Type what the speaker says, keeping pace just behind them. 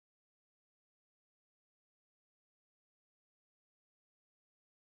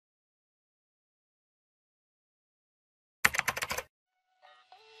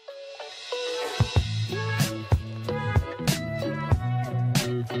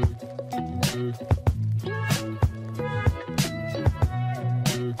So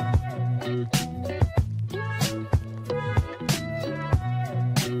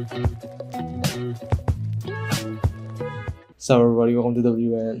everybody, welcome to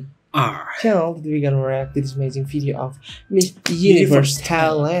WN channel. Today we're gonna react to this amazing video of Miss Universe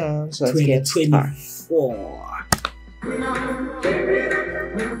Thailand. So let's get started.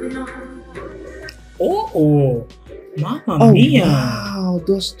 Oh, Mamma Mia! Wow,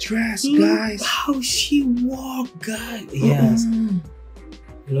 those dress, guys. Look how she walk, guys. Yes.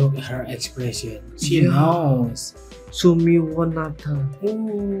 Look at her expression. She knows. Sumiwanata.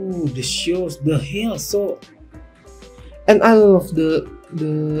 Oh, the shoes, the hair, so. And I love the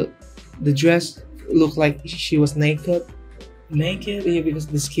dress. Look like she was naked. Naked? Yeah, because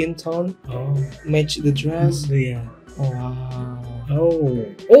the skin tone match the dress. Yeah. Oh, wow.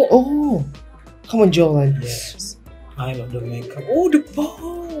 Oh. Come on, Jolan. Yes. I love the makeup. Oh, the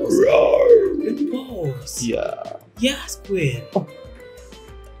pose. The pose. Yeah. Yes, Queen. Oh.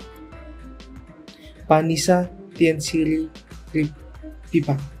 Panisa Tiansiri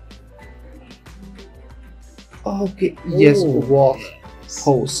Pipa. Okay. Yes. Walk.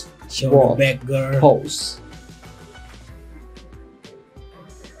 Pose. Show walk. The back, girl. Pose.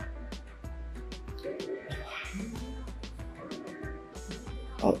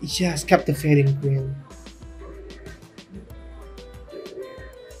 Oh yes, captivating queen.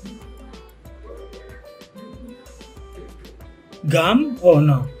 Gum? Oh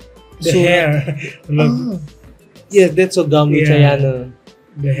no. The hair. Look. Yeah, that's so gum with Chayana.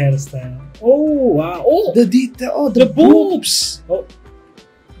 The hairstyle. Oh wow. Oh, the detail. Oh, the boobs. Oh.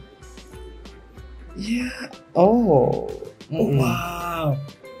 Yeah. Oh. Wow.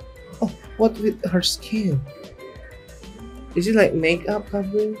 Oh, what with her skin? Is it like makeup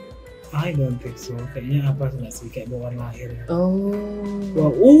covering? I don't think so. Kayaknya apa nggak sih kayak bawaan lahir. Oh.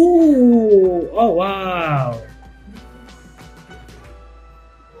 Wow. Ooh. Oh wow.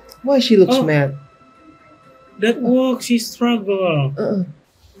 Why she looks mad? That walk, she struggle.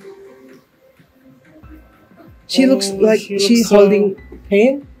 She looks like she holding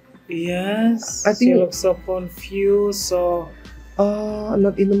pain. Yes. I think she looks so confused. So.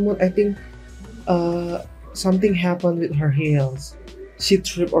 Not in the mood. I think. Something happened with her heels. She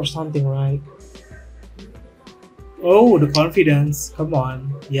tripped or something, right? Oh, the confidence. Come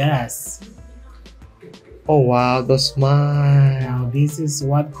on. Yes. Oh wow, the smile. Now this is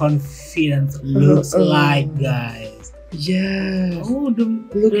what confidence looks like, guys. Yes. Oh,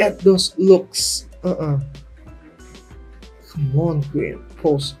 look at those looks. Come on, queen.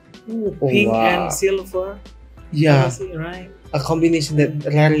 Pose. Pink and silver. Yeah. Right. A combination that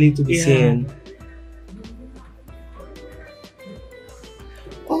rarely to be seen.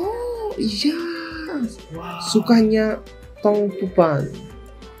 Oh yes. Wow. Sukanya tongpupan.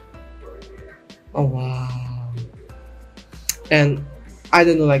 Oh wow. And I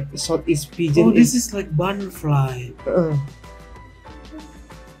don't know, like Southeast pigeon. Oh, this is like butterfly. The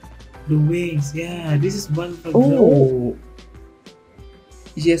wings, yeah. This is butterfly. Oh.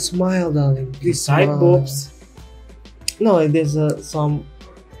 Yes, smile, darling. Please side boobs. No, there's some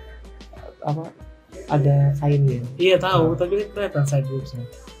apa? Ada kainnya. Iya tahu, tapi kelihatan side boobsnya.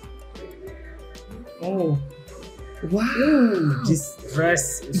 Oh, wow. This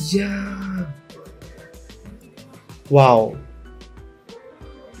dress. Yeah. Wow.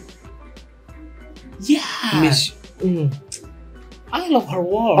 Yeah. Miss. I love her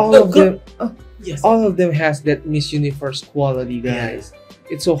walk. All of them. Yes. All of them has that Miss Universe quality, guys.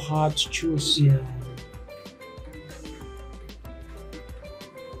 Yeah. It's so hard to choose. Yeah.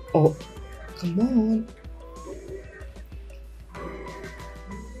 Oh, come on.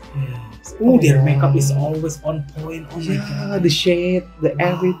 Yes. Oh, their makeup is always on point. Oh my god. The shade, the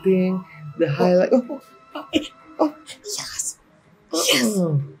everything, the highlight. Yes. Yes.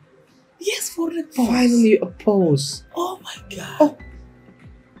 Yes, for the pose. Finally a pose. Oh my god.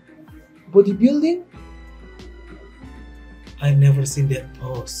 Bodybuilding? I've never seen that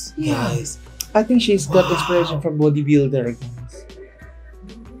pose, guys. I think she's got inspiration from bodybuilder, guys.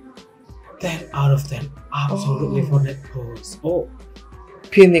 10 out of 10. Absolutely for that pose. Oh.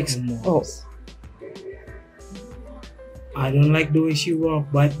 Phoenix. I don't like the way she walk,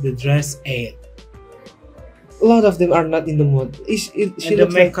 but the dress 8. A lot of them are not in the mood. She the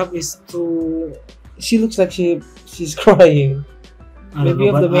makeup is too. She looks like she's crying. Maybe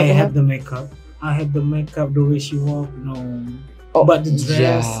know, but I have the makeup. I have the makeup. The way she walk, no. But the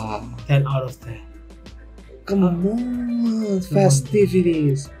dress, 10 out of 10. Come on,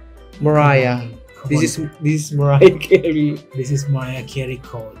 festivities. Mariah. This is Mariah Carey. This is Mariah Carey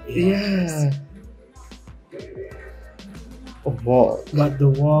code. Yes. Yeah. Oh, wow. But the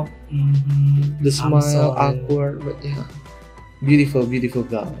walk, The smile, awkward, but yeah. Beautiful, beautiful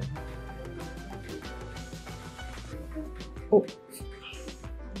gown.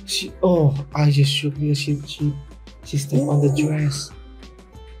 Oh, I just shook because she stepped on the dress.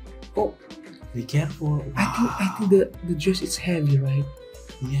 Oh, be careful. Wow. I think the dress is heavy, right?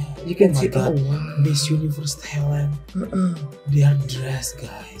 Yeah. You can see. God. Oh wow. Miss Universe Thailand. Their dress,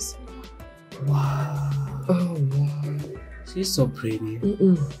 guys. Wow. Oh wow. She's so pretty.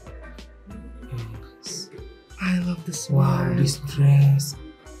 Yes. I love the smile. Wow, this dress.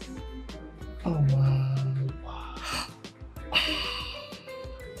 Oh wow.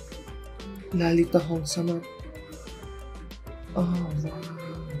 Lalita Hong Samat. Oh wow.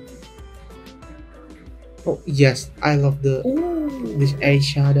 Oh yes, I love this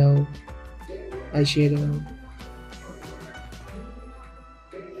eyeshadow.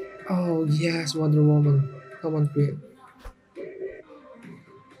 Oh yes, Wonder Woman. Come on, Queen.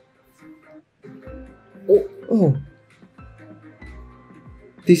 Oh.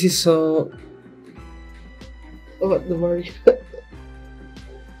 This is so. Oh, the Mario.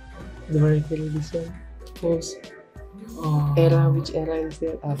 The Mario television pose. Which era is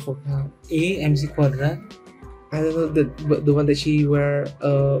that? I forgot. MC Quadrat. I don't know the one that she wear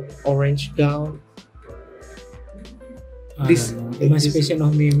orange gown. Emancipation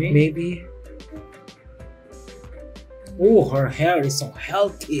of Mimi. Maybe. Oh, her hair is so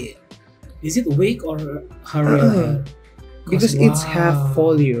healthy. Is it wig or her real hair? Because it's half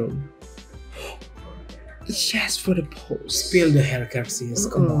volume. Yes, for the pose. Spill the hair care, sis.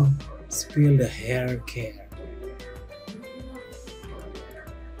 Come on. Spill the hair care.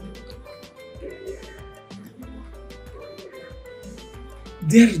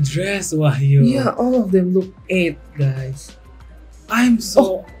 Their dress, Wahyu. Yeah, all of them look 8, guys. I'm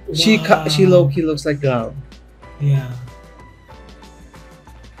so. Wow. She low-key looks like girl. Yeah.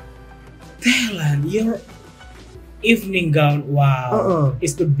 Thailand, your evening gown, wow,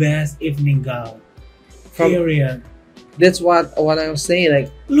 it's the best evening gown. Period. That's what I was saying. Like,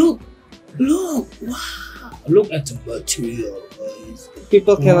 look, wow, look at the material, guys.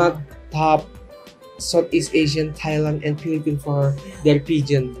 People cannot top Southeast Asian, Thailand, and Philippines for their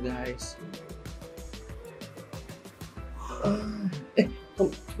pigeons, guys.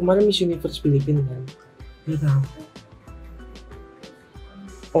 Kemarin Miss Universe Philippines kan? Iya.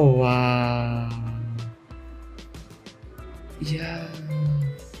 Oh wow. Yeah.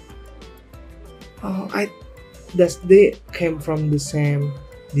 Oh, does they came from the same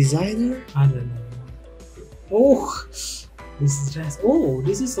designer? I don't know. Oh, this dress. Oh,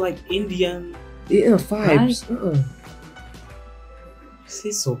 this is like Indian. Yeah, vibes. Right?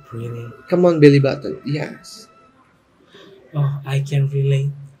 She's so pretty. Come on, belly button. Yes. Oh, I can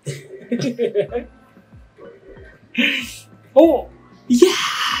relate. Oh,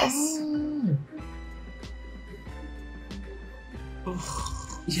 yes. Oh,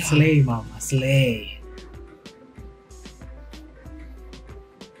 yeah. Slay, mama, slay.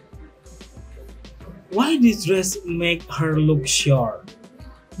 Why this dress make her look short?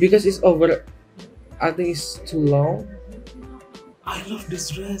 Because it's over. I think it's too long. I love this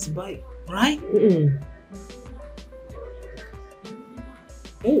dress, right?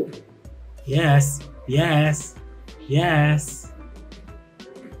 Oh, yes.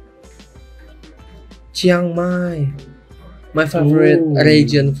 Chiang Mai, my favorite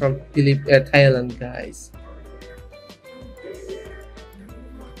region from Thailand, guys.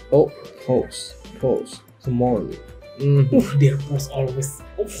 Oh, pose. Come on. Their pose always.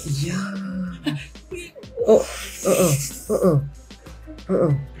 Yeah.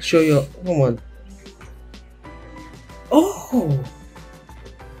 Show your. Come on. Oh.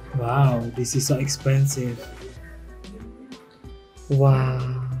 Wow, this is so expensive. Wow.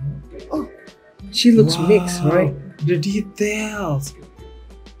 Oh, she looks mixed, right? The details.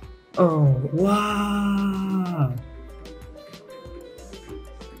 Oh, wow.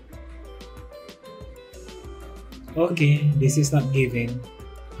 Okay, this is not giving.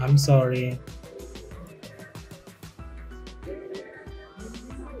 I'm sorry.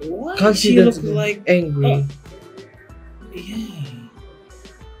 Why can't she see look like angry? Yeah.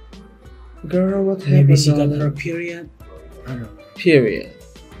 Girl, what happened? Maybe she got her period. I don't know. Period.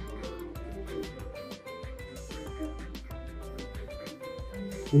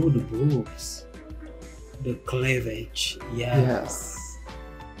 Oh, the boobs. The cleavage. Yes.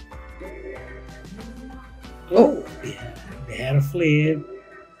 Oh, yeah. The hair flip.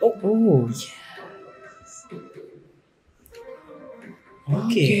 Oh. Yes.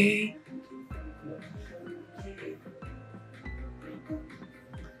 Okay.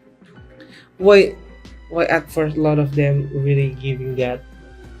 Wait, Why at first a lot of them really giving that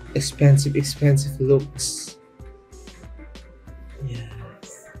expensive looks.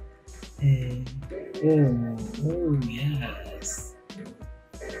 Yes. Hey. Oh, yes.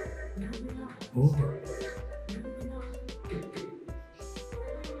 Oh.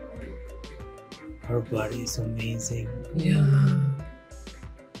 Her body is amazing. Yeah.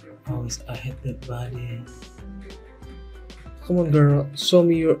 I hate that body. Come on, girl. Show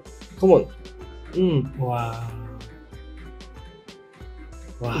me your. Come on. Wow.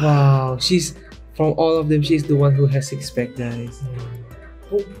 Wow. She's from all of them. She's the one who has six pack, guys.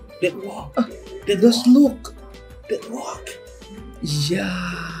 Oh, that walk. Just look. That walk.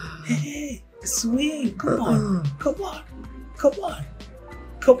 Yeah. Hey, swing. Come on. Come on. Come on.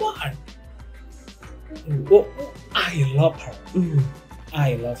 Come on. Oh, I love her.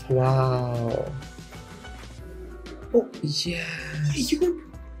 I love her. Wow. Oh, yes.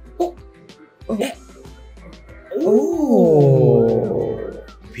 Oh.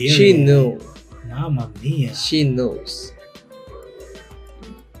 She knew. Mamma mia. She knows.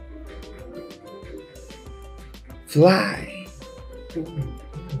 Fly.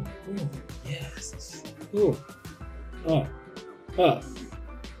 Yes. Oh.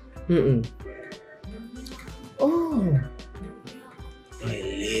 I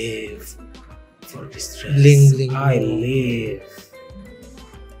live for this dress. Bling bling. I live.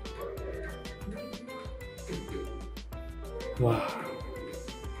 Wow.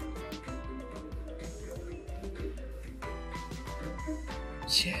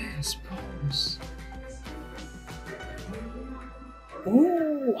 Yes, pose.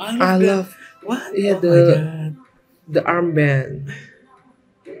 Oh, I love what? Yeah, the armband.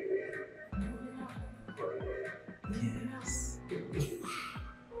 Yes.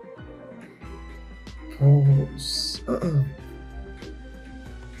 Pose.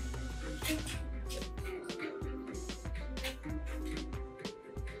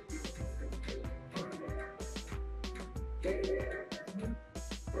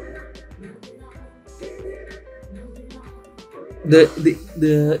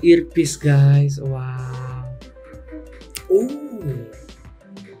 The earpiece, guys. Wow.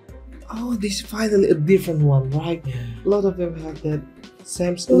 Oh, this is finally a different one, right? Yeah. A lot of them have that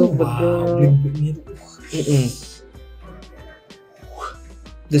same look, but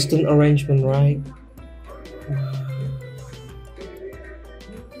the stone arrangement, right?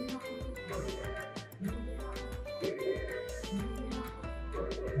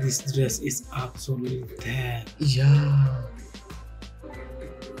 This dress is absolutely 10. Yeah.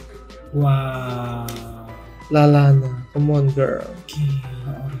 Wow. Lalana, come on, girl.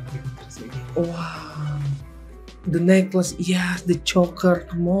 Gila, Wow. The necklace, yes, the choker,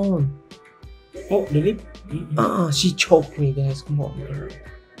 come on. Oh, the lip. She choked me, guys. Come on, girl.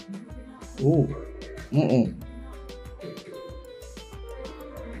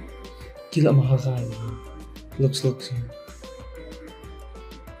 Gila, mahal kaya. Looks yun.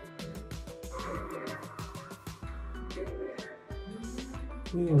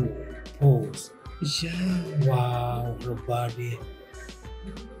 Pose. Yeah. Wow, her body.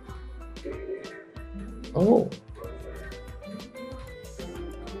 Oh.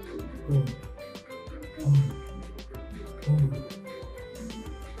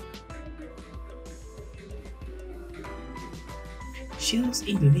 She looks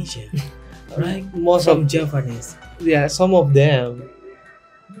Indonesian, right? Most From of Japanese. Yeah, some of them.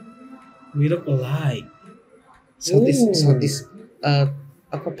 We look alike. So this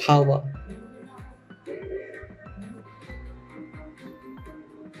apa power.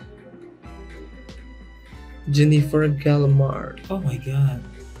 Jennifer Gallimard. Oh my god.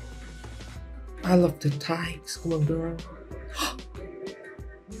 I love the tights. Come on, girl.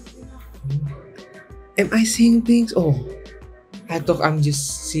 Am I seeing things? Oh, I thought I'm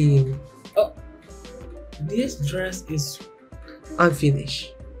just seeing. Oh, this dress is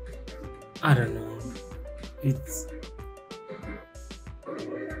unfinished. I don't know. It's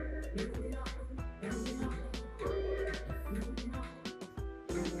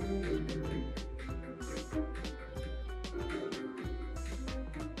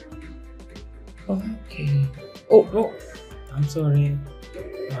okay. Oh, I'm sorry.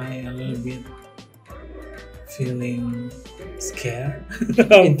 I a little bit feeling scared.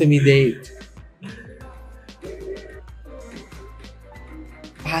 Intimidate.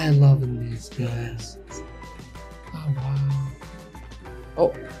 I love these guys. Oh wow.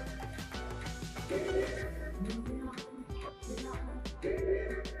 Oh.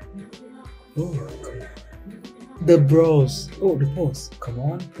 Oh, come on. The bros. Oh, the pose. Come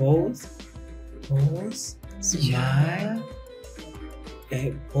on, pose. Pose. Smile. Yeah.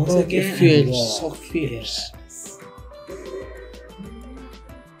 Pose again. Fierce, so fierce. Yes.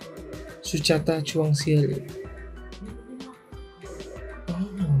 Suchata Chuang Sil. Oh,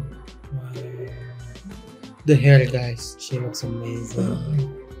 Wow. the hair, guys. She looks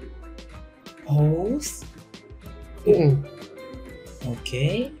amazing. Pose. Mm-mm.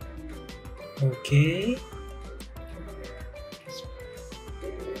 Okay. Okay.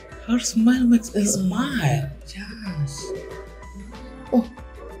 Her smile makes me smile. Yes. Oh.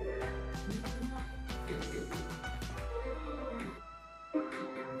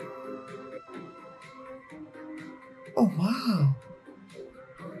 Oh, wow.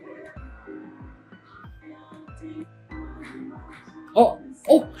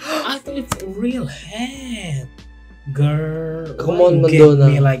 Oh, I thought it's a real hand. Girl, Come why on, you get Madonna.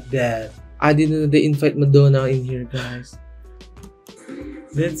 me like that? I didn't know they invite Madonna in here, guys.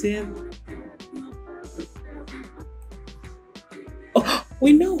 That's it. Oh,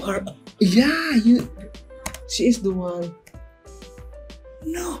 we know her. Yeah, she is the one.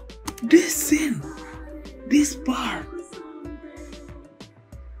 No, this scene, this part.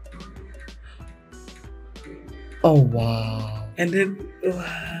 Oh, wow. And then,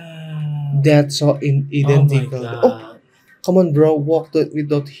 wow. That's so identical. Oh my Oh, god. come on, bro. Walk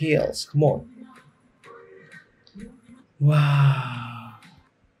without heels. Come on. Wow.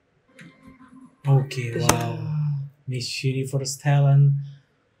 Okay, wow. Yeah. Miss Universe Thailand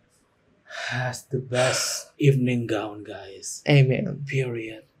has the best evening gown, guys. Amen.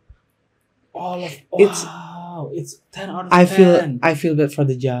 Period. All of It's- wow, it's 10 out of 10. I feel bad for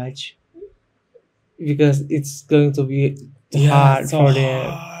the judge because it's going to be Yeah, hard so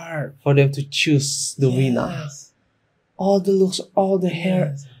hard. for them to choose the winner. Yes. All the looks, all the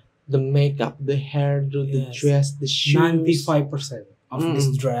hair, Yes. the makeup, the hairdo, the Yes. dress, the shoes. 95% of this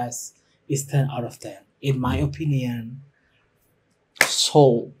Mm. dress is 10 out of 10. In my opinion,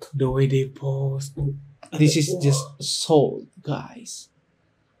 Sold. the way they pose. This is just sold, guys.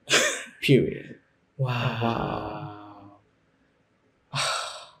 Period. Wow.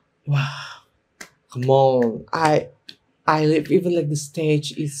 Wow. Come on. I live even like the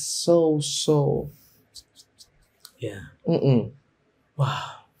stage is so Yeah. mm-mm.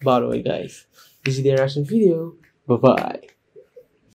 Wow. By the way, guys, this is the reaction video. Bye bye.